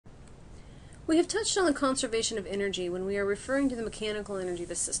We have touched on the conservation of energy when we are referring to the mechanical energy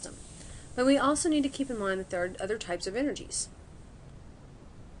of a system, but we also need to keep in mind that there are other types of energies.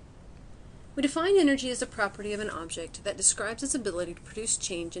 We define energy as the property of an object that describes its ability to produce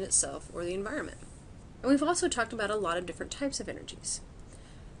change in itself or the environment. And we've also talked about a lot of different types of energies.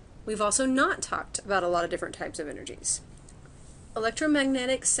 We've also not talked about a lot of different types of energies.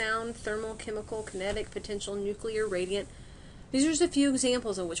 Electromagnetic, sound, thermal, chemical, kinetic, potential, nuclear, radiant. These are just a few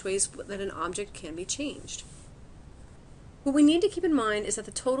examples of which ways that an object can be changed. What we need to keep in mind is that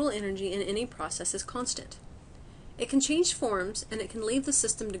the total energy in any process is constant. It can change forms and it can leave the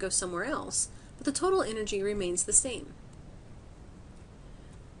system to go somewhere else, but the total energy remains the same.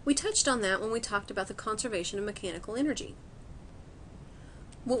 We touched on that when we talked about the conservation of mechanical energy.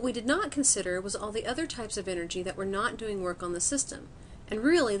 What we did not consider was all the other types of energy that were not doing work on the system, and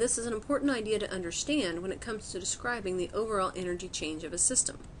really this is an important idea to understand when it comes to describing the overall energy change of a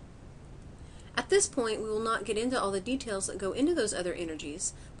system. At this point, we will not get into all the details that go into those other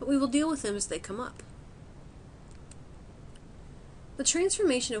energies, but we will deal with them as they come up. The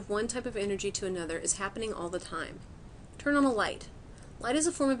transformation of one type of energy to another is happening all the time. Turn on a light. Light is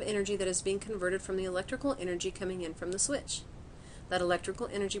a form of energy that is being converted from the electrical energy coming in from the switch. That electrical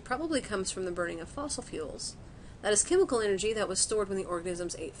energy probably comes from the burning of fossil fuels. That is chemical energy that was stored when the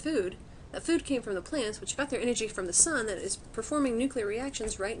organisms ate food. That food came from the plants, which got their energy from the sun, that is performing nuclear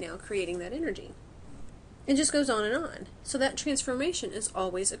reactions right now, creating that energy. It just goes on and on. So that transformation is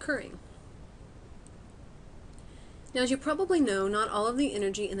always occurring. Now, as you probably know, not all of the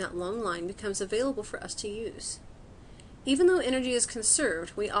energy in that long line becomes available for us to use. Even though energy is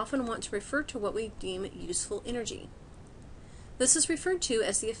conserved, we often want to refer to what we deem useful energy. This is referred to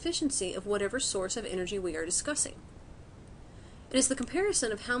as the efficiency of whatever source of energy we are discussing. It is the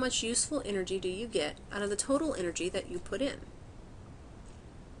comparison of how much useful energy do you get out of the total energy that you put in.